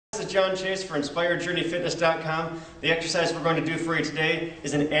This is John Chase for InspiredJourneyFitness.com. The exercise we're going to do for you today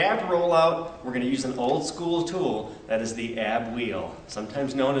is an ab rollout. We're going to use an old school tool, that is the ab wheel,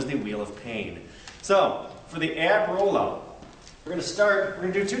 sometimes known as the wheel of pain. So, for the ab rollout, we're going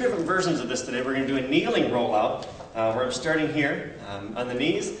to do two different versions of this today. We're going to do a kneeling rollout, where I'm starting here on the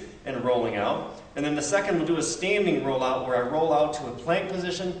knees and rolling out. And then the second we'll do a standing rollout where I roll out to a plank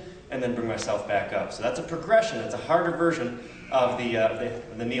position and then bring myself back up. So that's a progression, it's a harder version of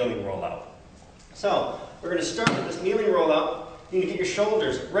the kneeling rollout. So, we're going to start with this kneeling rollout. You need to get your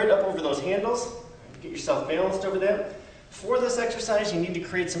shoulders right up over those handles. Get yourself balanced over that. For this exercise, you need to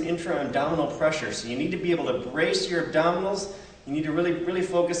create some intra-abdominal pressure. So you need to be able to brace your abdominals. You need to really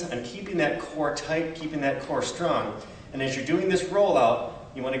focus on keeping that core tight, keeping that core strong. And as you're doing this rollout,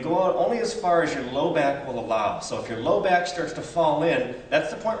 you want to go out only as far as your low back will allow. So if your low back starts to fall in, that's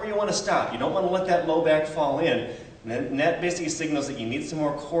the point where you want to stop. You don't want to let that low back fall in. And that basically signals that you need some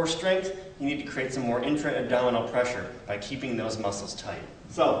more core strength. You need to create some more intra-abdominal pressure by keeping those muscles tight.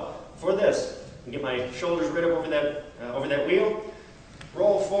 So for this, I get my shoulders right up over that wheel.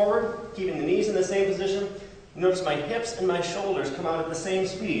 Roll forward, keeping the knees in the same position. Notice my hips and my shoulders come out at the same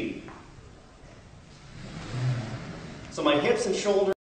speed. So my hips and shoulders